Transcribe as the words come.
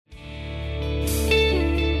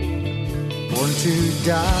to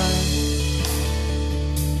die,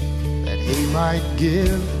 that he might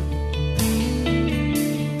give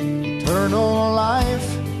eternal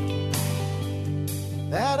life,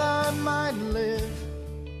 that I might live.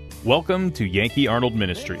 Welcome to Yankee Arnold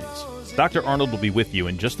Ministries. Dr. Arnold will be with you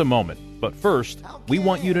in just a moment, but first, we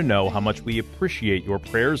want you to know how much we appreciate your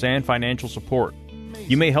prayers and financial support.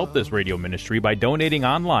 You may help this radio ministry by donating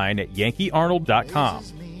online at yankeearnold.com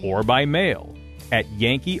or by mail at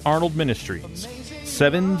Yankee Arnold Ministries,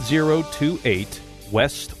 7028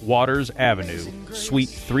 West Waters Avenue, Suite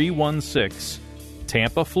 316,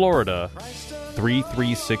 Tampa, Florida,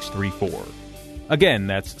 33634. Again,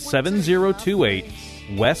 that's 7028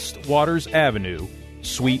 West Waters Avenue,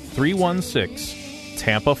 Suite 316,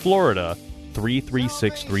 Tampa, Florida,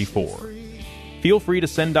 33634. Feel free to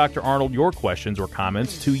send Dr. Arnold your questions or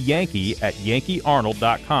comments to Yankee at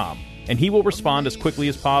yankeearnold.com, and he will respond as quickly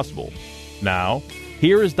as possible. Now,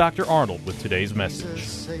 here is Dr. Arnold with today's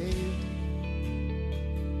message.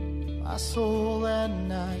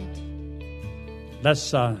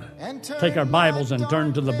 Let's take our Bibles and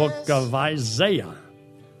turn to the book of Isaiah.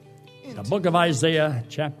 The book of Isaiah,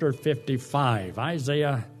 chapter 55.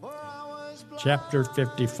 Isaiah, chapter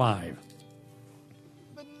 55.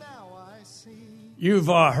 You've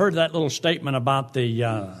heard that little statement about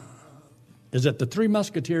the, is it the Three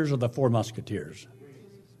Musketeers or the Four Musketeers?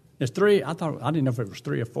 It's three? I didn't know if it was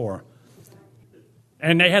three or four.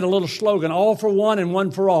 And they had a little slogan, all for one and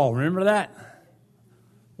one for all. Remember that?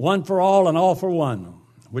 One for all and all for one,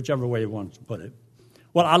 whichever way you want to put it.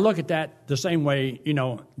 Well, I look at that the same way,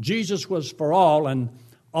 Jesus was for all, and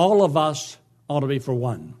all of us ought to be for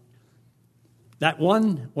one. That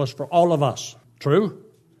one was for all of us. True?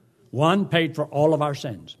 One paid for all of our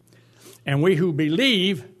sins. And we who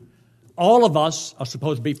believe, all of us are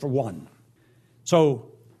supposed to be for one. So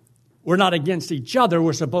we're not against each other.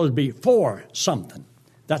 We're supposed to be for something.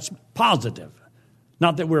 That's positive.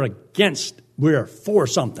 Not that we're against, we're for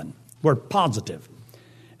something. We're positive.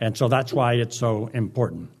 And so that's why it's so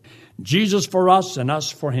important. Jesus for us and us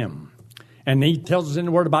for him. And he tells us in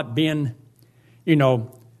the Word about being,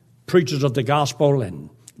 preachers of the gospel and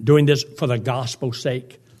doing this for the gospel's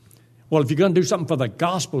sake. Well, if you're going to do something for the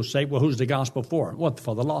gospel's sake, well, who's the gospel for? Well,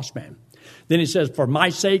 for the lost man. Then he says, for my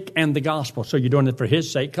sake and the gospel. So you're doing it for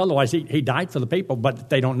his sake. Otherwise, he died for the people, but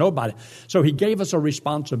they don't know about it. So he gave us a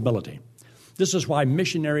responsibility. This is why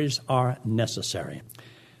missionaries are necessary.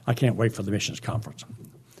 I can't wait for the missions conference.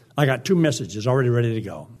 I got 2 messages already ready to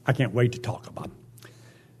go. I can't wait to talk about them.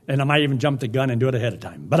 And I might even jump the gun and do it ahead of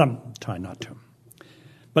time, but I'm trying not to.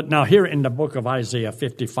 But now here in the book of Isaiah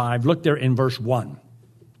 55, look there in verse 1.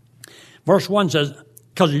 Verse 1 says,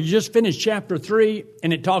 because you just finished chapter 3,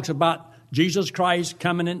 and it talks about Jesus Christ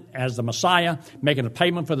coming in as the Messiah, making a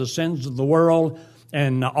payment for the sins of the world,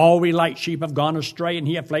 and all we like sheep have gone astray, and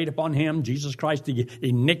he hath laid upon him, Jesus Christ, the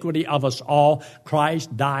iniquity of us all.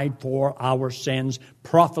 Christ died for our sins,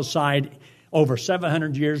 prophesied over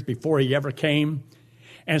 700 years before he ever came.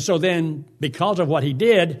 And so then, because of what he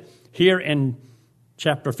did, here in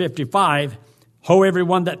chapter 55, ho,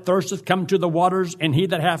 everyone that thirsteth, come to the waters, and he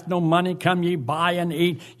that hath no money, come ye buy and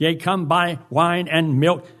eat. Yea, come buy wine and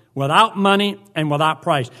milk without money and without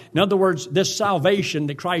price. In other words, this salvation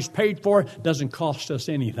that Christ paid for doesn't cost us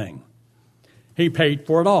anything. He paid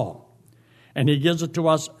for it all. And he gives it to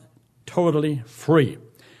us totally free.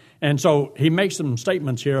 And so he makes some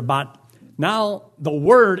statements here about now the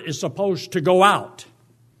word is supposed to go out.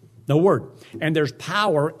 The word. And there's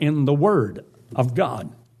power in the word of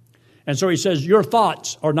God. And so he says, your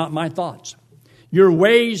thoughts are not my thoughts. Your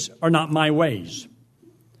ways are not my ways.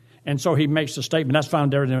 And so he makes a statement. That's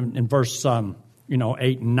found there in verse 8 and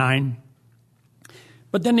 9.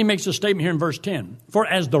 But then he makes a statement here in verse 10. For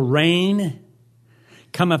as the rain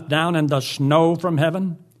cometh down and the snow from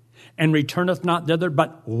heaven, and returneth not thither,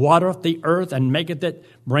 but watereth the earth, and maketh it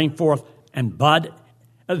bring forth and bud,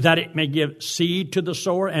 that it may give seed to the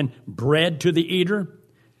sower and bread to the eater,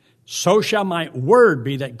 so shall my word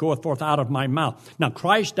be that goeth forth out of my mouth. Now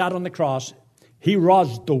Christ died on the cross. He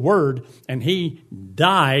was the Word, and he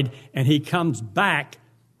died, and he comes back.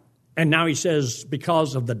 And now he says,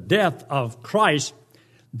 because of the death of Christ,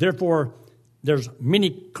 therefore there's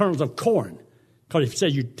many kernels of corn. Because he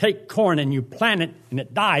says you take corn and you plant it, and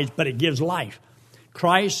it dies, but it gives life.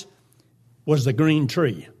 Christ was the green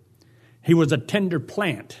tree. He was a tender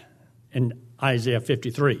plant in Isaiah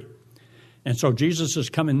 53. And so Jesus is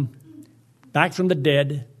coming back from the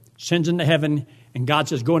dead, sends into heaven, and God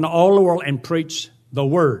says, go into all the world and preach the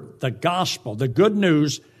word, the gospel, the good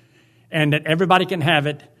news, and that everybody can have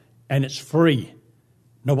it, and it's free.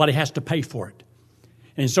 Nobody has to pay for it.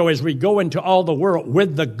 And so as we go into all the world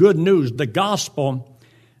with the good news, the gospel,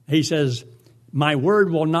 he says, my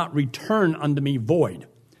word will not return unto me void.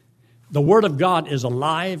 The word of God is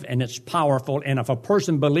alive and it's powerful. And if a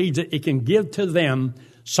person believes it, it can give to them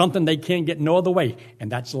something they can't get no other way.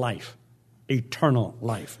 And that's life, eternal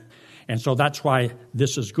life. And so that's why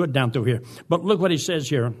this is good down through here. But look what he says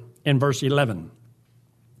here in verse 11.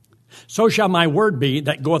 So shall my word be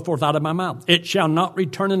that goeth forth out of my mouth. It shall not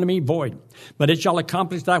return unto me void, but it shall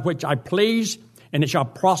accomplish that which I please, and it shall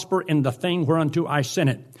prosper in the thing whereunto I sent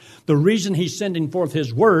it. The reason he's sending forth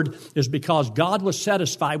his word is because God was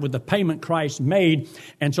satisfied with the payment Christ made.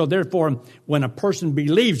 And so therefore, when a person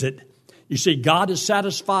believes it, you see, God is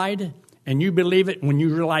satisfied and you believe it. When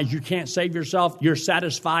you realize you can't save yourself, you're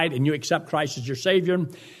satisfied and you accept Christ as your Savior.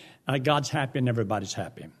 God's happy and everybody's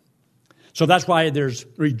happy. So that's why there's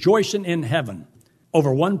rejoicing in heaven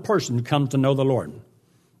over one person who comes to know the Lord.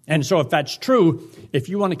 And so if that's true, if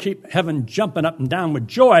you want to keep heaven jumping up and down with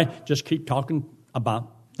joy, just keep talking about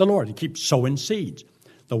the Lord and keep sowing seeds.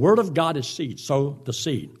 The word of God is seed. Sow the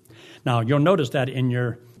seed. Now, you'll notice that in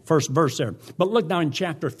your first verse there. But look now in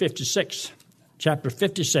chapter 56. Chapter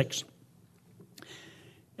 56.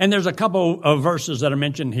 And there's a couple of verses that are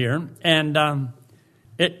mentioned here. And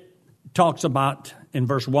it talks about, in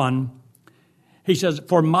verse 1, he says,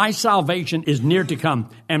 for my salvation is near to come,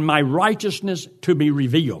 and my righteousness to be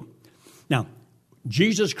revealed. Now,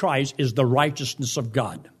 Jesus Christ is the righteousness of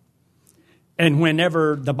God. And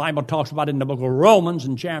whenever the Bible talks about in the book of Romans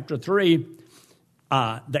in chapter 3,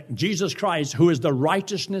 that Jesus Christ, who is the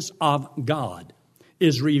righteousness of God,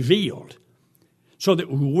 is revealed so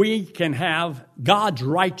that we can have God's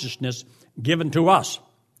righteousness given to us.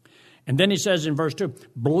 And then he says in verse 2,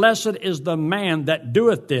 blessed is the man that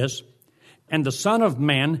doeth this, and the Son of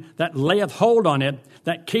Man that layeth hold on it,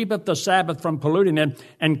 that keepeth the Sabbath from polluting it,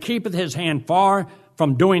 and keepeth his hand far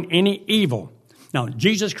from doing any evil. Now,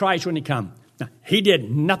 Jesus Christ, when he come, now, he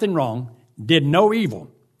did nothing wrong, did no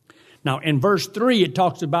evil. Now, in verse 3, it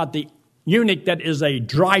talks about the eunuch that is a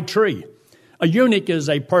dry tree. A eunuch is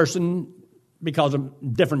a person because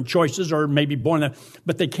of different choices or maybe born there,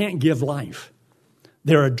 but they can't give life.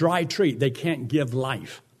 They're a dry tree. They can't give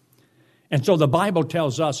life. And so the Bible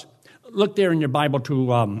tells us, look there in your Bible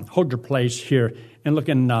to hold your place here and look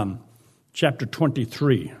in chapter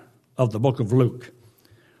 23 of the book of Luke.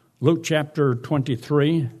 Luke chapter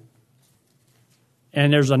 23.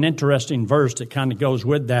 And there's an interesting verse that kind of goes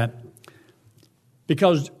with that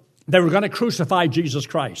because they were going to crucify Jesus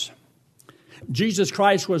Christ. Jesus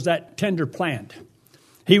Christ was that tender plant.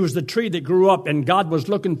 He was the tree that grew up, and God was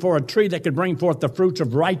looking for a tree that could bring forth the fruits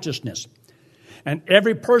of righteousness. And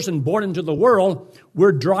every person born into the world,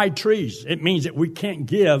 we're dry trees. It means that we can't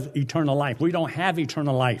give eternal life. We don't have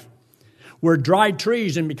eternal life. We're dry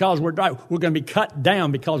trees, and because we're dry, we're going to be cut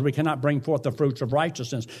down because we cannot bring forth the fruits of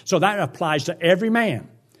righteousness. So that applies to every man.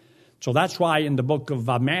 So that's why in the book of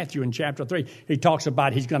Matthew in chapter 3, he talks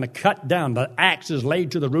about he's going to cut down. The axe is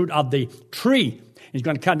laid to the root of the tree. He's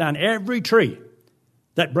going to cut down every tree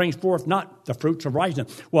that brings forth not the fruits of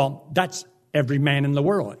righteousness. Well, that's every man in the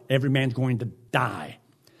world. Every man's going to die.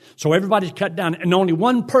 So everybody's cut down, and only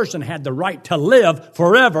one person had the right to live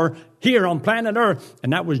forever here on planet Earth,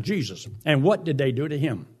 and that was Jesus. And what did they do to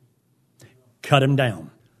him? Cut him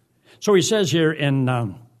down. So he says here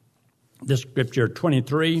in this scripture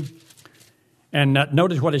 23, and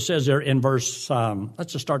notice what it says there in verse,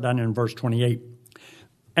 let's just start down in verse 28.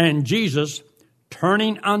 And Jesus,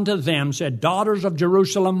 turning unto them, said, daughters of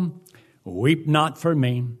Jerusalem, weep not for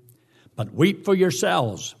me, but weep for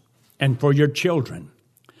yourselves and for your children.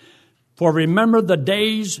 For remember the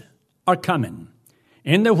days are coming,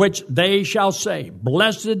 in the which they shall say,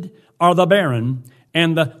 blessed are the barren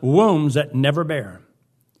and the wombs that never bear.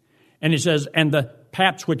 And he says, and the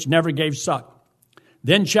paps which never gave suck.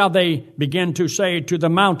 Then shall they begin to say to the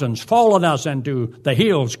mountains, fall on us, and to the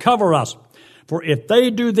hills, cover us. For if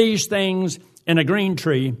they do these things in a green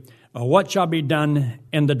tree, what shall be done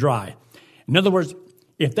in the dry? In other words,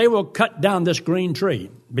 if they will cut down this green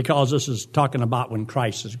tree, because this is talking about when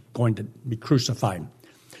Christ is going to be crucified,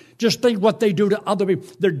 just think what they do to other people,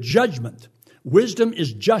 their judgment. Wisdom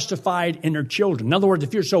is justified in her children. In other words,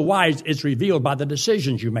 if you're so wise, it's revealed by the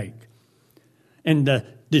decisions you make. And the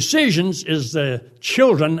decisions is the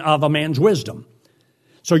children of a man's wisdom.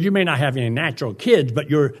 So you may not have any natural kids,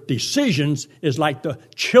 but your decisions is like the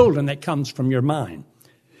children that comes from your mind.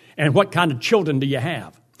 And what kind of children do you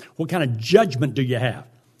have? What kind of judgment do you have?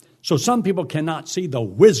 So some people cannot see the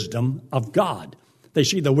wisdom of God. They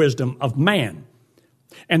see the wisdom of man.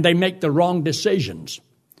 And they make the wrong decisions.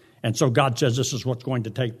 And so God says this is what's going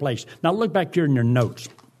to take place. Now look back here in your notes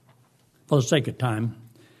for the sake of time.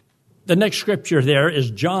 The next scripture there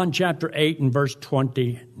is John chapter 8 and verse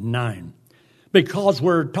 29. Because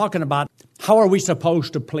we're talking about how are we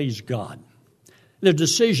supposed to please God. The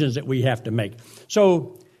decisions that we have to make.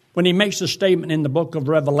 So when he makes a statement in the book of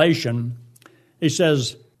Revelation, he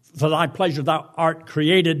says, for thy pleasure thou art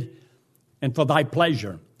created, and for thy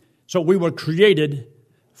pleasure. So we were created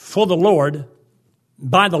for the Lord,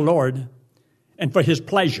 by the Lord, and for his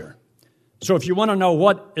pleasure. So if you want to know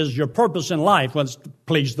what is your purpose in life, well, it's to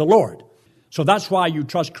please the Lord. So that's why you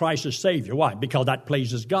trust Christ as Savior. Why? Because that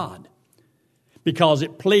pleases God. Because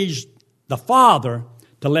it pleased the Father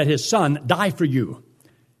to let his Son die for you.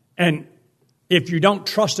 And if you don't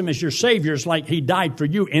trust him as your Savior, it's like he died for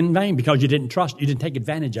you in vain because you didn't take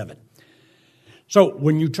advantage of it. So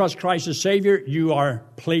when you trust Christ as Savior, you are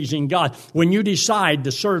pleasing God. When you decide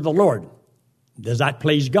to serve the Lord, does that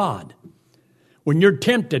please God? When you're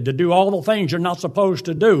tempted to do all the things you're not supposed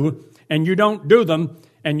to do, and you don't do them,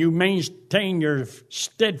 and you maintain your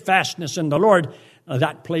steadfastness in the Lord,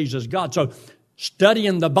 that pleases God. So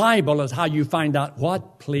studying the Bible is how you find out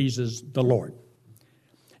what pleases the Lord.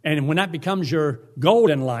 And when that becomes your goal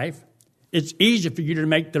in life, it's easy for you to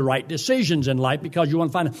make the right decisions in life because you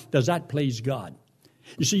want to find out, does that please God?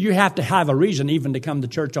 You see, you have to have a reason even to come to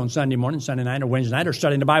church on Sunday morning, Sunday night, or Wednesday night, or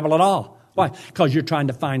studying the Bible at all. Why? Because you're trying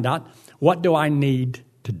to find out, what do I need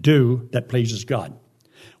to do that pleases God?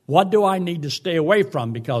 What do I need to stay away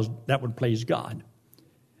from because that would please God?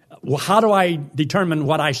 Well, how do I determine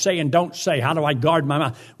what I say and don't say? How do I guard my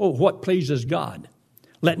mouth? Well, what pleases God?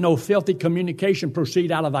 Let no filthy communication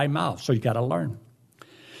proceed out of thy mouth. So you got to learn.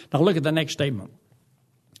 Now look at the next statement.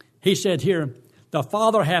 He said here, the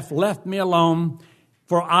Father hath left me alone,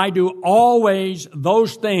 for I do always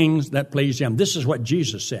those things that please him. This is what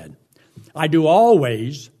Jesus said. I do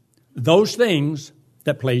always those things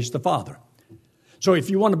that please the Father. So if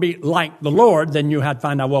you want to be like the Lord, then you had to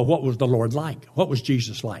find out, well, what was the Lord like? What was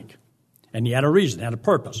Jesus like? And he had a reason, had a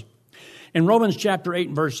purpose. In Romans chapter 8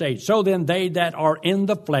 and verse 8, so then they that are in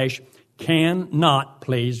the flesh cannot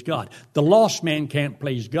please God. The lost man can't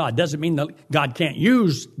please God. Doesn't mean that God can't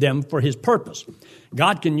use them for his purpose.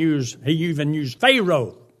 God can use, he even used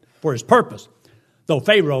Pharaoh for his purpose. Though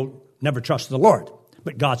Pharaoh never trusted the Lord,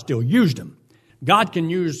 but God still used him. God can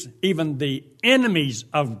use even the enemies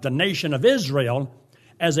of the nation of Israel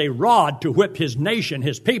as a rod to whip his nation,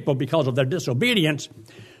 his people, because of their disobedience,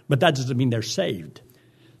 but that doesn't mean they're saved.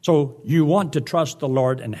 So you want to trust the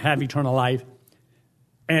Lord and have eternal life.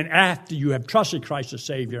 And after you have trusted Christ as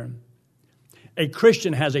Savior, a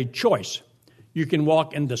Christian has a choice. You can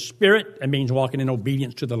walk in the Spirit, that means walking in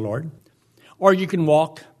obedience to the Lord, or you can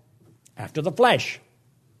walk after the flesh,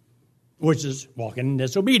 which is walking in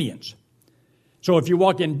disobedience. So if you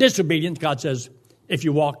walk in disobedience, God says, if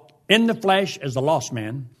you walk in the flesh as the lost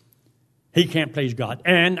man, he can't please God.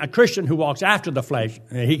 And a Christian who walks after the flesh,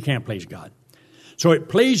 he can't please God. So it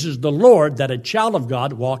pleases the Lord that a child of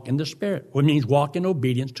God walk in the Spirit, which means walk in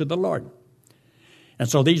obedience to the Lord. And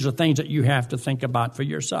so these are things that you have to think about for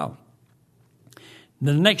yourself.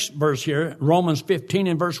 The next verse here, Romans 15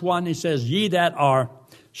 and verse 1, he says, ye that are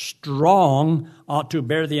strong ought to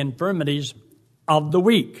bear the infirmities of the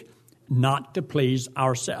weak, not to please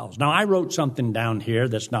ourselves. Now, I wrote something down here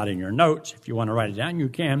that's not in your notes. If you want to write it down, you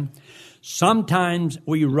can. Sometimes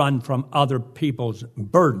we run from other people's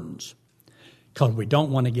burdens because we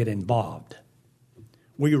don't want to get involved.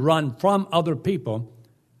 We run from other people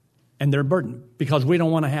and their burden because we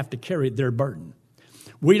don't want to have to carry their burden.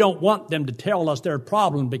 We don't want them to tell us their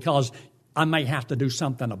problem because I may have to do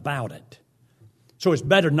something about it. So it's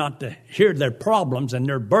better not to hear their problems and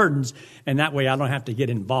their burdens, and that way I don't have to get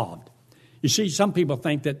involved. You see, some people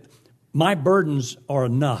think that my burdens are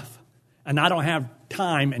enough, and I don't have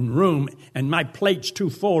time and room, and my plate's too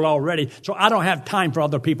full already, so I don't have time for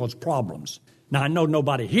other people's problems. Now, I know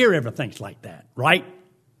nobody here ever thinks like that, right?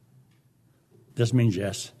 This means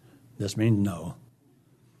yes. This means no.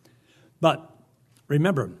 But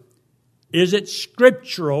remember, is it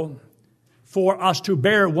scriptural for us to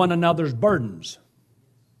bear one another's burdens?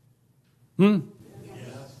 Yes.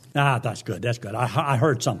 That's good. That's good. I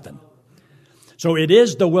heard something. So it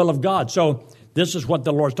is the will of God. So this is what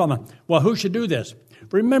the Lord's talking about. Well, who should do this?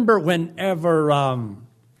 Remember whenever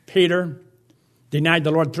Peter denied the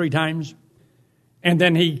Lord 3 times? And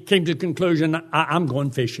then he came to the conclusion, I'm going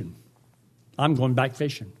fishing. I'm going back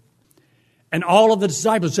fishing. And all of the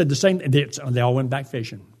disciples said the same thing. They all went back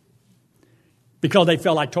fishing. Because they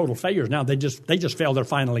felt like total failures. Now they just failed their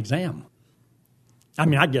final exam. I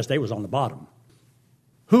mean, I guess they was on the bottom.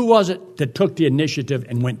 Who was it that took the initiative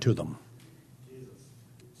and went to them?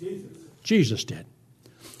 Jesus did.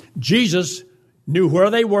 Jesus knew where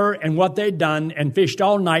they were and what they'd done, and fished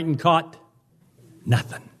all night and caught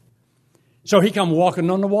nothing. So he come walking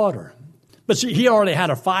on the water. But see, he already had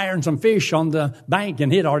a fire and some fish on the bank,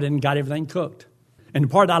 and he'd already got everything cooked. And the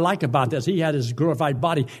part I like about this, he had his glorified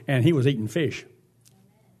body, and he was eating fish.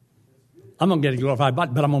 I'm going to get a glorified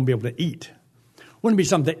body, but I'm going to be able to eat. Wouldn't it be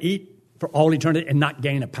something to eat for all eternity and not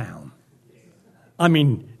gain a pound? I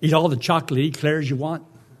mean, eat all the chocolate eclairs you want.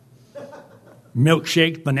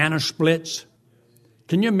 Milkshakes, banana splits.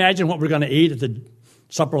 Can you imagine what we're going to eat at the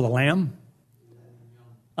supper of the Lamb?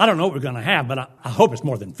 I don't know what we're going to have, but I hope it's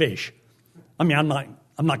more than fish. I mean,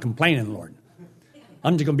 I'm not complaining, Lord.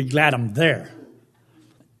 I'm just going to be glad I'm there.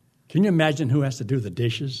 Can you imagine who has to do the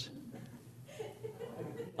dishes?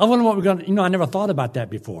 I wonder what we're going to, I never thought about that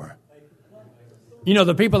before.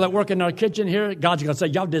 The people that work in our kitchen here, God's going to say,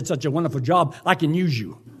 y'all did such a wonderful job, I can use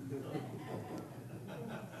you.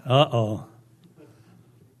 Uh-oh.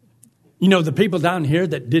 The people down here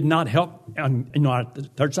that did not help on, our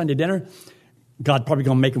third Sunday dinner, God probably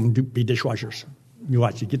going to make them be dishwashers. You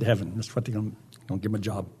watch, you get to heaven. That's what they're going to give them a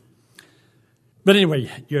job. But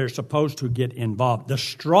anyway, you're supposed to get involved. The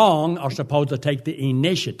strong are supposed to take the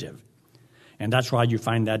initiative. And that's why you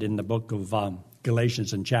find that in the book of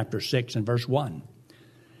Galatians in chapter 6 and verse 1.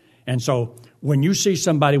 And so when you see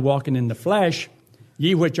somebody walking in the flesh,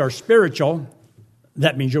 ye which are spiritual,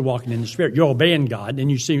 that means you're walking in the Spirit. You're obeying God, and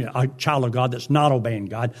you see a child of God that's not obeying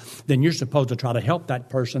God, then you're supposed to try to help that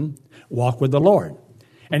person walk with the Lord.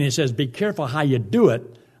 And it says, be careful how you do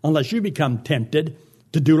it, unless you become tempted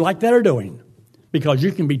to do like they're doing. Because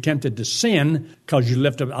you can be tempted to sin because you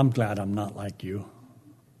lift up, I'm glad I'm not like you.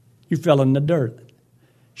 You fell in the dirt.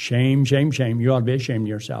 Shame, shame, shame. You ought to be ashamed of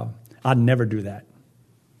yourself. I'd never do that.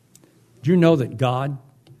 Do you know that God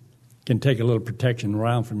can take a little protection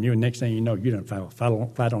around from you, and next thing you know, you don't fall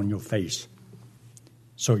flat on your face.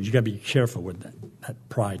 So you got to be careful with that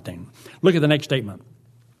pride thing. Look at the next statement.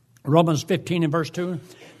 Romans 15 and verse 2.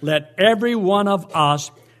 Let every one of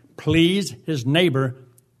us please his neighbor,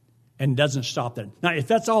 and doesn't stop there. Now, if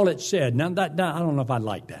that's all it said, now I don't know if I'd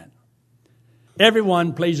like that.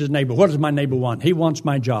 Everyone please his neighbor. What does my neighbor want? He wants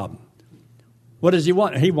my job. What does he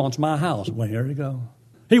want? He wants my house. Well, here we go.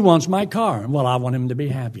 He wants my car. Well, I want him to be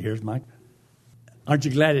happy. Here's my. Aren't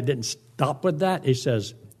you glad it didn't stop with that? He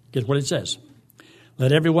says, guess what it says?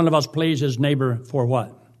 Let every one of us please his neighbor for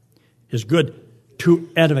what? His good to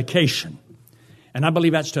edification. And I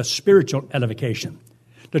believe that's to spiritual edification.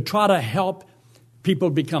 To try to help people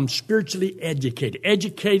become spiritually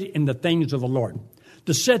educated in the things of the Lord.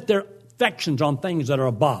 To set their affections on things that are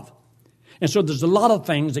above. And so there's a lot of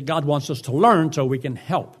things that God wants us to learn so we can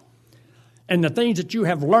help. And the things that you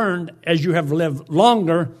have learned as you have lived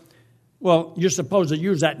longer, well, you're supposed to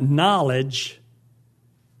use that knowledge.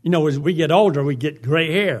 As we get older, we get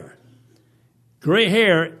gray hair. Gray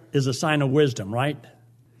hair is a sign of wisdom, right?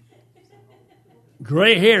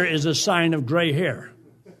 Gray hair is a sign of gray hair.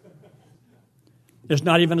 It's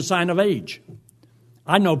not even a sign of age.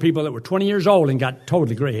 I know people that were 20 years old and got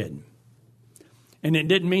totally gray-headed. And it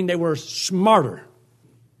didn't mean they were smarter.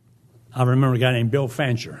 I remember a guy named Bill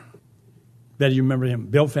Fancher. Bet you remember him,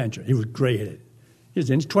 Bill Fancher. He was gray-headed. He was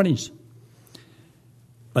in his 20s.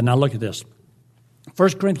 But now look at this.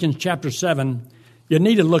 1 Corinthians chapter 7, you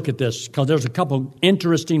need to look at this because there's a couple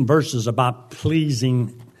interesting verses about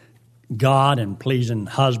pleasing God and pleasing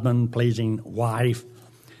husband, pleasing wife.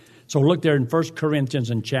 So look there in 1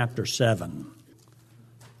 Corinthians in chapter 7.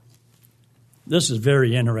 This is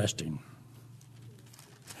very interesting.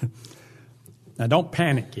 Now, don't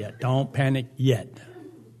panic yet. Don't panic yet.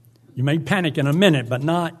 You may panic in a minute, but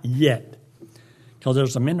not yet. Because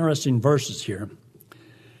there's some interesting verses here.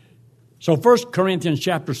 So 1 Corinthians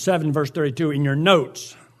chapter 7, verse 32, in your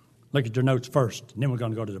notes, look at your notes first, and then we're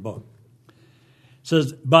going to go to the book. It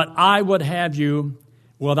says, but I would have you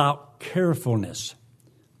without carefulness.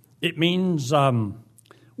 It means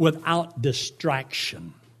without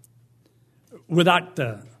distraction, without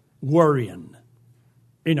the worrying.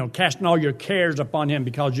 Casting all your cares upon him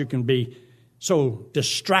because you can be so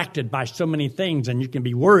distracted by so many things and you can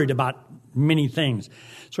be worried about many things.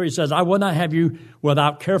 So he says, I will not have you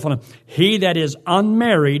without carefulness. He that is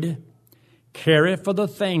unmarried careth for the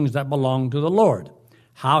things that belong to the Lord,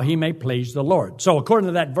 how he may please the Lord. So according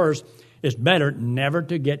to that verse, it's better never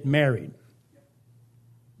to get married.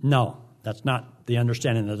 No, that's not the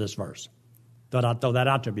understanding of this verse. Thought I'd throw that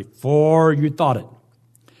out there before you thought it.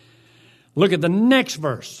 Look at the next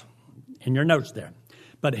verse in your notes there.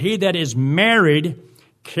 But he that is married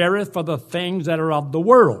careth for the things that are of the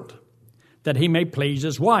world, that he may please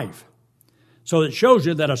his wife. So it shows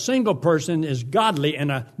you that a single person is godly and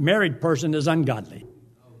a married person is ungodly.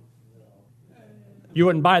 You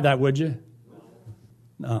wouldn't buy that, would you?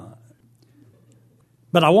 No.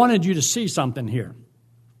 But I wanted you to see something here.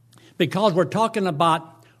 Because we're talking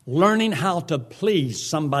about learning how to please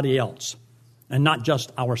somebody else and not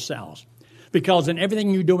just ourselves. Because in everything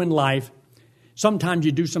you do in life, sometimes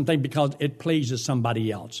you do something because it pleases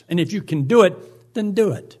somebody else. And if you can do it, then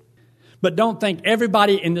do it. But don't think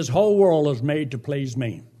everybody in this whole world is made to please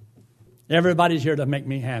me. Everybody's here to make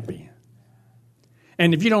me happy.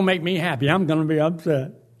 And if you don't make me happy, I'm going to be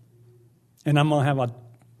upset. And I'm going to have a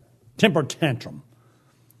temper tantrum.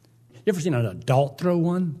 You ever seen an adult throw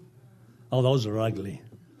one? Oh, those are ugly.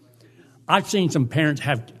 I've seen some parents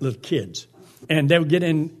have little kids. And they'll get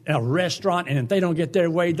in a restaurant, and if they don't get their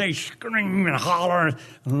way, they scream and holler.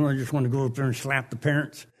 And I just want to go up there and slap the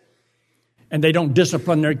parents. And they don't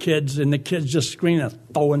discipline their kids, and the kids just scream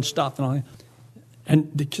and throwing stuff and all that.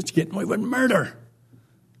 And the kids get away with murder.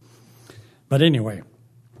 But anyway,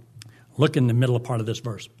 look in the middle part of this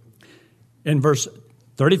verse. In verse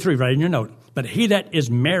 33, right in your note. But he that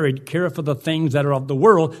is married careth for the things that are of the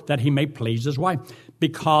world, that he may please his wife,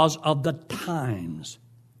 because of the times.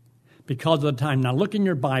 Because of the time. Now look in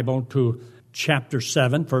your Bible to chapter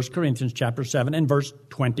 7, 1 Corinthians chapter 7 and verse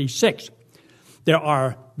 26. There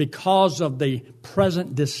are, because of the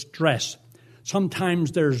present distress,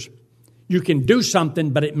 sometimes you can do something,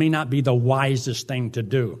 but it may not be the wisest thing to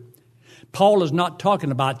do. Paul is not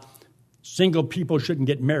talking about single people shouldn't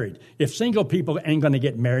get married. If single people ain't going to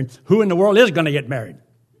get married, who in the world is going to get married?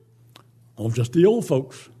 Oh, just the old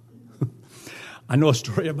folks. I know a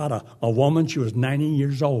story about a woman. She was 90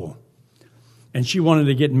 years old, and she wanted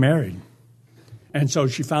to get married. And so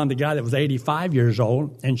she found a guy that was 85 years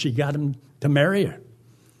old, and she got him to marry her.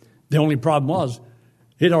 The only problem was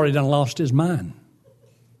he'd already done lost his mind.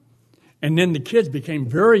 And then the kids became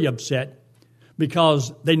very upset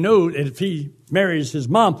because they knew that if he marries his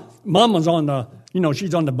mom was on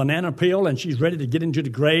she's on the banana peel and she's ready to get into the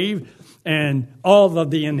grave, and all of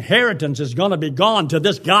the inheritance is going to be gone to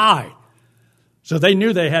this guy. So they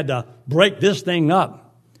knew they had to break this thing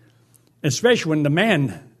up, especially when the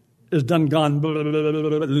man is done gone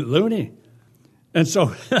loony. And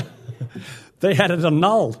so they had it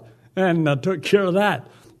annulled and took care of that.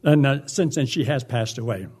 And since then, she has passed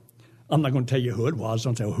away. I'm not going to tell you who it was.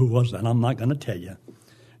 Don't say, who was that? I'm not going to tell you.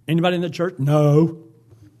 Anybody in the church? No.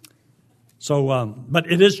 So,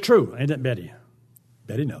 but it is true, ain't it, Betty?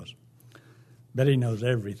 Betty knows. Betty knows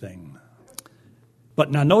everything.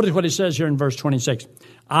 But now notice what he says here in verse 26.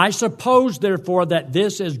 I suppose, therefore, that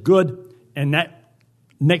this is good, and that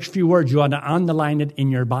next few words, you ought to underline it in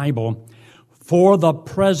your Bible. For the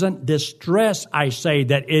present distress, I say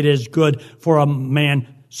that it is good for a man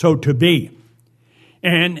so to be.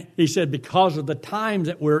 And he said, because of the times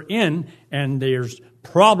that we're in, and there's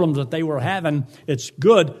problems that they were having, it's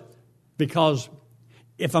good, because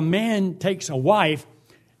if a man takes a wife,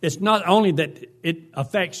 it's not only that it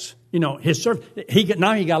affects, his service.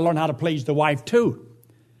 Now he got to learn how to please the wife too.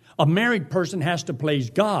 A married person has to please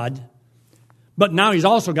God, but now he's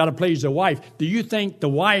also got to please the wife. Do you think the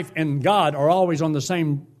wife and God are always on the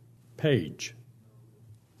same page?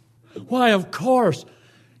 Why, of course.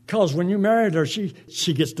 Because when you married her, she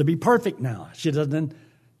gets to be perfect now. She doesn't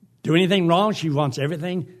do anything wrong. She wants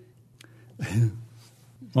everything.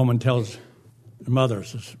 Woman tells her mother,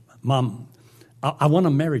 says, Mom, I want to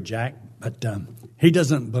marry Jack, but he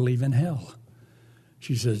doesn't believe in hell.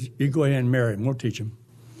 She says, you go ahead and marry him. We'll teach him.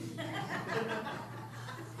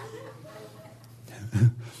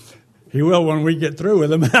 He will when we get through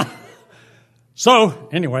with him. So,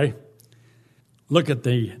 anyway, look at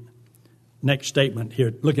the next statement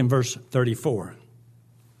here. Look in verse 34.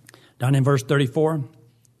 Down in verse 34,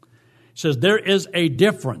 it says, there is a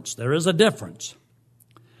difference. There is a difference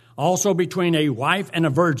also between a wife and a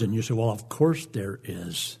virgin. You say, well, of course there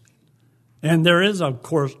is. And there is, of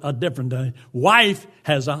course, a difference. The wife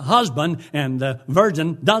has a husband, and the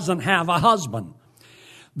virgin doesn't have a husband.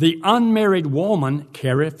 The unmarried woman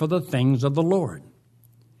careth for the things of the Lord,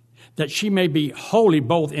 that she may be holy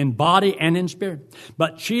both in body and in spirit.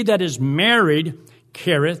 But she that is married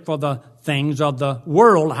careth for the things of the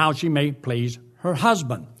world, how she may please her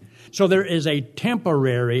husband. So there is a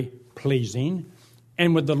temporary pleasing,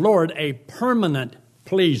 and with the Lord, a permanent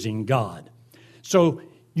pleasing God. So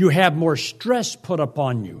you have more stress put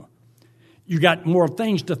upon you. You got more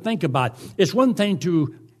things to think about. It's one thing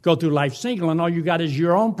to go through life single and all you got is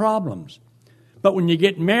your own problems. But when you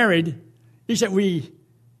get married, he said we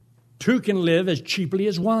two can live as cheaply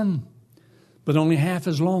as one, but only half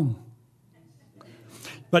as long.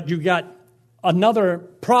 But you got another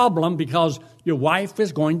problem because your wife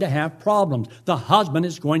is going to have problems. The husband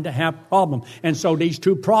is going to have problems. And so these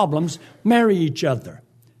two problems marry each other.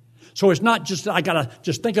 So it's not just, I got to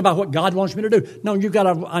just think about what God wants me to do. No, you got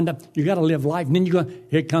to live life. And then you go,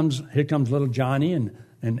 here comes little Johnny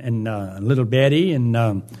and little Betty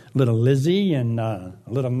and little Lizzie and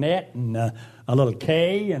little Nett and a little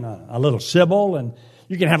Kay and a little Sybil. And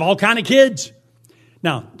you can have all kind of kids.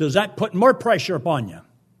 Now, does that put more pressure upon you?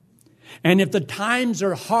 And if the times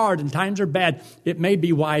are hard and times are bad, it may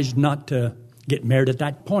be wise not to get married at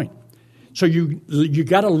that point. So you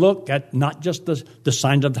got to look at not just the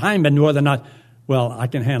signs of the time and whether or not, well, I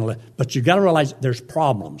can handle it. But you got to realize there's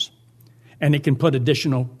problems. And it can put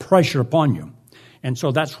additional pressure upon you. And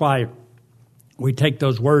so that's why we take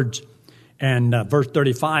those words and verse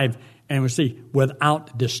 35 and we see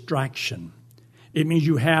without distraction. It means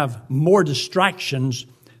you have more distractions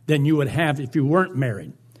than you would have if you weren't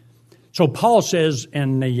married. So Paul says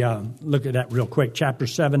in the, look at that real quick, chapter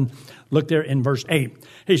 7, look there in verse 8.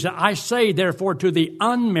 He said, I say therefore to the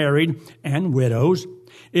unmarried and widows,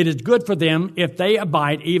 it is good for them if they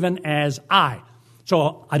abide even as I.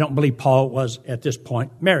 So I don't believe Paul was at this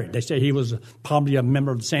point married. They say he was probably a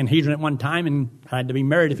member of the Sanhedrin at one time and had to be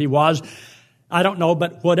married if he was. I don't know,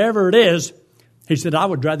 but whatever it is, he said, I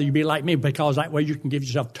would rather you be like me because that way you can give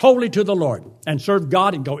yourself totally to the Lord and serve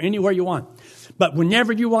God and go anywhere you want. But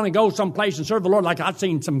whenever you want to go someplace and serve the Lord, like I've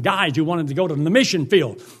seen some guys who wanted to go to the mission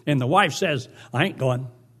field, and the wife says, I ain't going.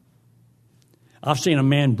 I've seen a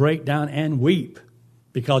man break down and weep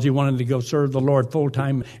because he wanted to go serve the Lord full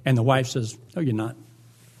time, and the wife says, no, you're not.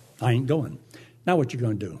 I ain't going. Now what you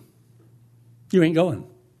going to do? You ain't going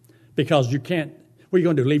because you can't. What are you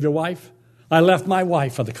going to do, leave your wife? I left my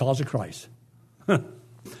wife for the cause of Christ.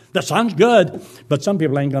 That sounds good, but some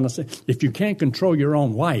people ain't going to say, if you can't control your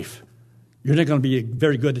own wife, you're not going to be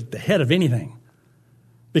very good at the head of anything.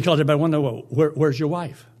 Because everybody wonder, well, where's your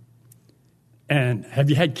wife? And have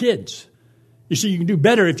you had kids? You see, you can do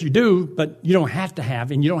better if you do, but you don't have to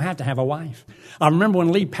have, and you don't have to have a wife. I remember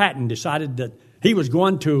when Lee Patton decided that he was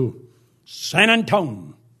going to San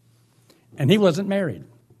Antonio, and he wasn't married.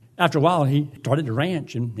 After a while, he started a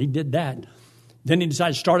ranch, and he did that. Then he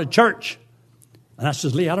decided to start a church. And I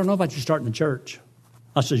says, Lee, I don't know about you starting a church.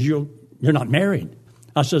 I says, you're not married.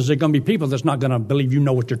 I says, there are going to be people that's not going to believe you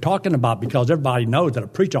know what you're talking about because everybody knows that a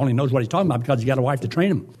preacher only knows what he's talking about because he got a wife to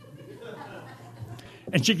train him.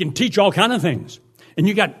 And she can teach all kind of things. And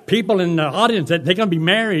you got people in the audience that they're going to be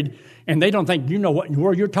married and they don't think you know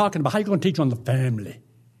what you're talking about. How are you going to teach on the family?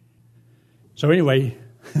 So anyway,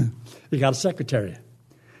 he got a secretary.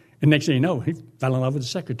 And next thing you know, he fell in love with the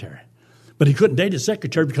secretary. But he couldn't date his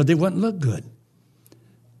secretary because they wouldn't look good.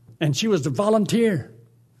 And she was a volunteer.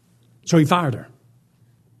 So he fired her.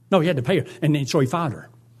 No, he had to pay her. And then, so he fired her.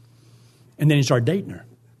 And then he started dating her.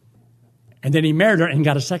 And then he married her and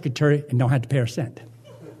got a secretary and don't have to pay her a cent.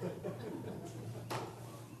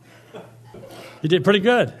 He did pretty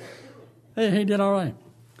good. He did all right.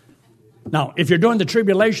 Now, if you're doing the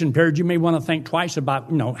tribulation period, you may want to think twice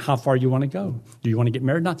about, how far you want to go. Do you want to get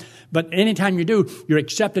married or not? But anytime you do, you're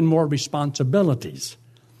accepting more responsibilities.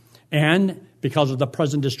 And because of the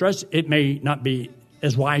present distress, it may not be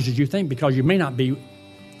as wise as you think because you may not be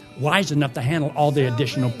wise enough to handle all the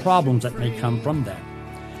additional problems that may come from that.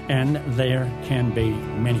 And there can be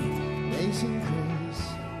many.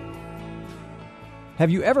 Have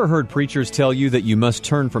you ever heard preachers tell you that you must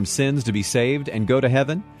turn from sins to be saved and go to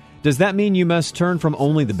heaven? Does that mean you must turn from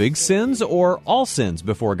only the big sins or all sins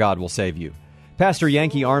before God will save you? Pastor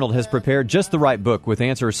Yankee Arnold has prepared just the right book with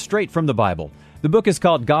answers straight from the Bible. The book is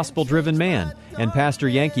called Gospel Driven Man, and Pastor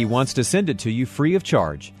Yankee wants to send it to you free of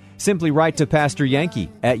charge. Simply write to Pastor Yankee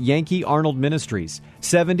at Yankee Arnold Ministries,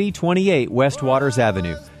 7028 West Waters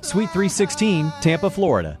Avenue, Suite 316, Tampa,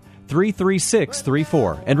 Florida,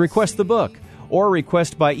 33634, and request the book, or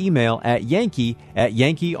request by email at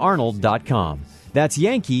yankee@yankeearnold.com. That's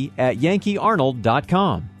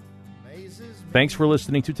yankee@yankeearnold.com. Thanks for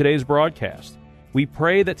listening to today's broadcast. We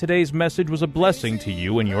pray that today's message was a blessing to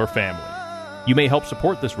you and your family. You may help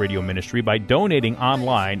support this radio ministry by donating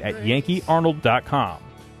online at yankeearnold.com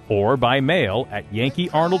or by mail at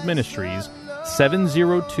Yankee Arnold Ministries,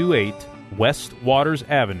 7028 West Waters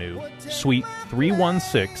Avenue, Suite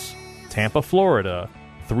 316, Tampa, Florida,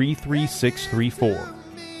 33634.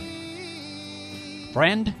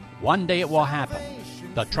 Friend, one day it will happen.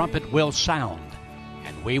 The trumpet will sound,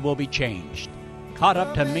 and we will be changed, caught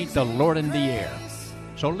up to meet the Lord in the air.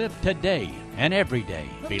 So live today and every day,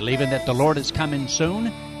 believing that the Lord is coming soon,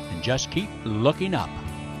 and just keep looking up.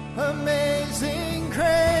 Amazing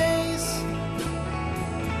grace,